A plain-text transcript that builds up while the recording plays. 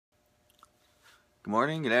Good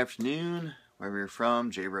morning, good afternoon, wherever you're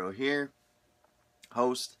from. J-Ro here,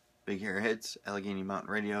 host, Big Hair Hits,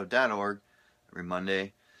 AlleghenyMountainRadio.org, every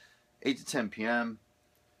Monday, 8 to 10 p.m.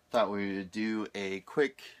 Thought we would do a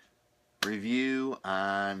quick review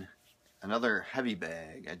on another heavy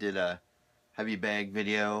bag. I did a heavy bag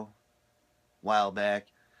video a while back.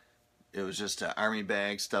 It was just an army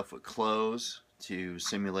bag stuffed with clothes to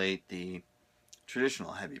simulate the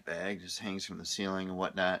traditional heavy bag, just hangs from the ceiling and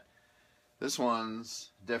whatnot. This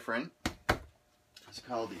one's different. It's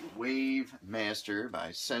called the Wavemaster by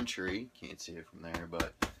Century. Can't see it from there,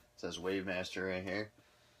 but it says Wavemaster right here.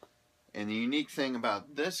 And the unique thing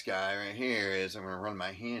about this guy right here is I'm going to run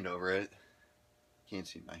my hand over it. Can't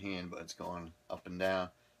see my hand, but it's going up and down.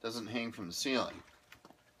 It doesn't hang from the ceiling.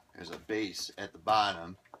 There's a base at the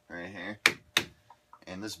bottom right here.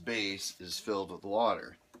 And this base is filled with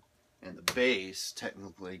water. And the base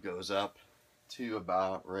technically goes up to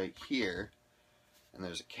about right here, and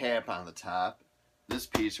there's a cap on the top. This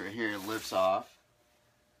piece right here lifts off.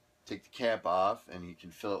 Take the cap off and you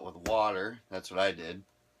can fill it with water. That's what I did.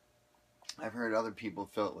 I've heard other people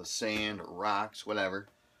fill it with sand or rocks, whatever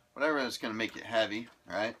that's going to make it heavy,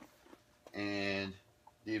 right? And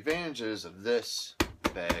the advantages of this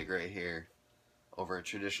bag right here over a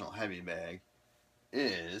traditional heavy bag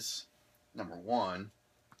is, number one,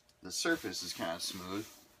 the surface is kind of smooth.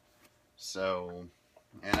 So,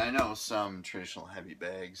 and I know some traditional heavy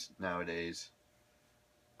bags nowadays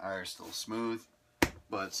are still smooth,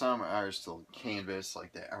 but some are still canvas,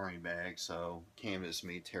 like that army bag. So canvas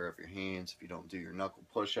may tear up your hands if you don't do your knuckle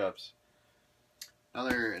push-ups.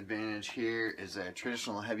 Another advantage here is that a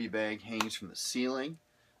traditional heavy bag hangs from the ceiling.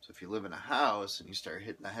 So if you live in a house and you start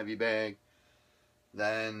hitting a heavy bag,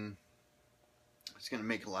 then it's going to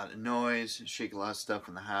make a lot of noise, shake a lot of stuff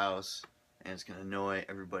in the house, and it's going to annoy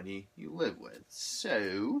everybody you live with.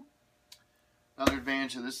 So, another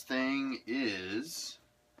advantage of this thing is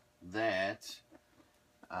that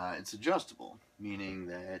it's adjustable, meaning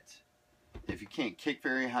that if you can't kick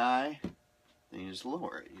very high, then you just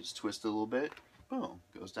lower it. You just twist it a little bit, boom,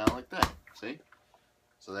 goes down like that, see?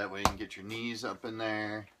 So that way you can get your knees up in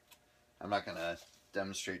there. I'm not going to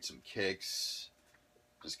demonstrate some kicks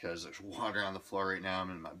just because there's water on the floor right now. I'm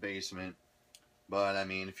in my basement. But, I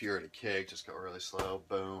mean, if you were to kick, just go really slow.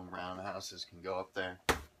 Boom. Roundhouses can go up there.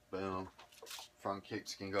 Boom. Front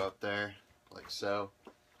kicks can go up there, like so.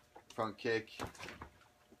 Front kick.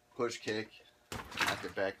 Push kick. Knock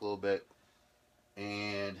it back a little bit.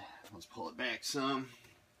 And let's pull it back some,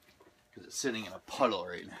 because it's sitting in a puddle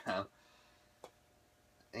right now.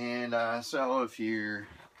 And so if you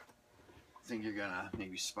think you're going to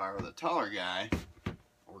maybe spar with a taller guy,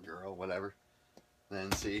 or girl, whatever,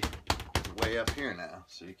 then see, way up here now,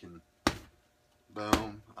 so you can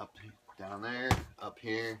boom, up, down there, up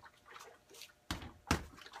here.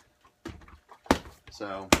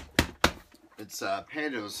 So it's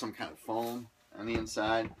padded with some kind of foam on the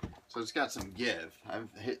inside, so it's got some give. I've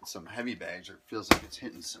hit some heavy bags where it feels like it's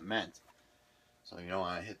hitting cement, so you don't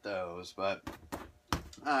want to hit those, but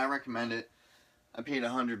I recommend it. I paid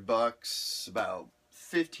 $100 about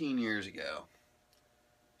 15 years ago,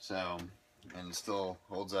 so, and it still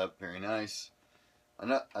holds up very nice.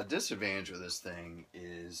 A disadvantage of this thing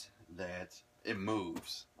is that it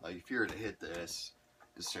moves. Like if you were to hit this,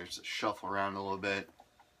 it starts to shuffle around a little bit.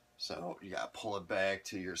 So you gotta pull it back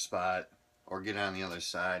to your spot, or get on the other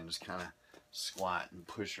side and just kind of squat and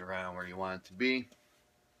push it around where you want it to be.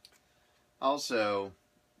 Also,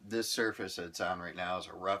 this surface that it's on right now is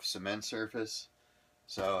a rough cement surface.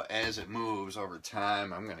 So as it moves over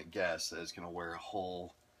time, I'm gonna guess that it's gonna wear a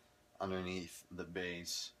hole underneath the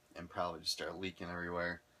base and probably just start leaking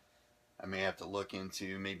everywhere. I may have to look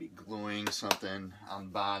into maybe gluing something on the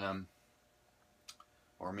bottom,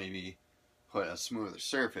 or maybe put a smoother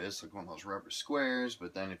surface like one of those rubber squares,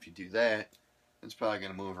 but then if you do that, it's probably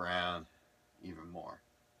going to move around even more.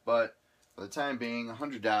 But for the time being,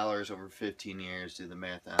 $100 over 15 years, do the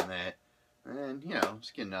math on that, and you know,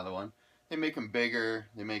 just get another one. They make them bigger,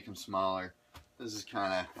 they make them smaller. This is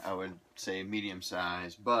kind of, I would say, medium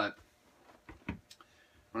size, but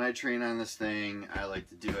when I train on this thing, I like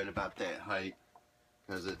to do it about that height,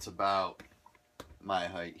 because it's about my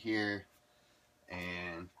height here,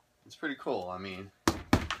 and it's pretty cool. I mean, you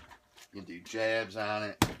can do jabs on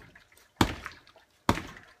it, you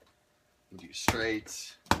can do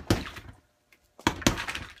straights, you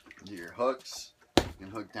can do your hooks. You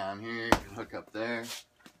can hook down here, you can hook up there,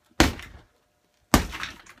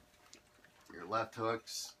 your left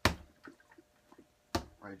hooks,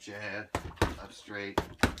 right jab, left straight,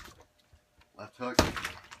 left hook.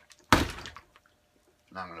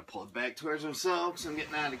 Now I'm going to pull it back towards myself because I'm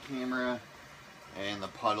getting out of camera. and the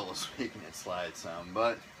puddle is making it slide some.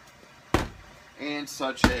 But, and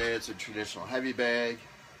such as a traditional heavy bag.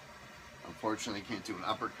 Unfortunately, you can't do an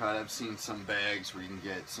uppercut. I've seen some bags where you can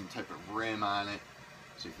get some type of rim on it,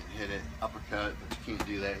 so you can hit it uppercut, but you can't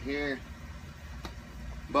do that here.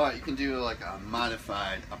 But you can do like a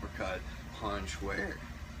modified uppercut punch where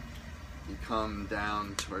you come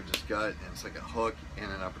down towards his gut and it's like a hook and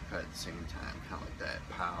an uppercut at the same time, kind of like that,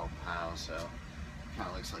 pow, pow. So it kind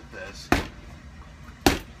of looks like this,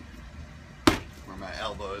 where my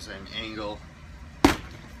elbow is at an angle.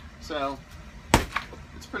 So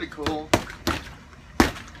it's pretty cool.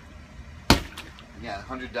 You got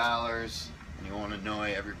 $100 and you want to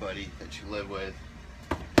annoy everybody that you live with.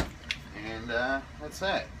 And that's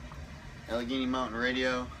that.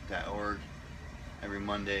 AlleghenyMountainRadio.org every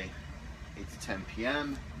Monday, 8 to 10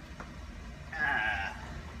 p.m.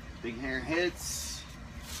 Big Hair Hits.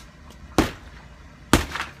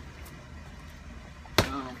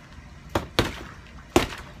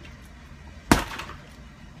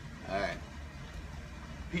 Alright.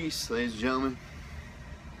 Peace, ladies and gentlemen.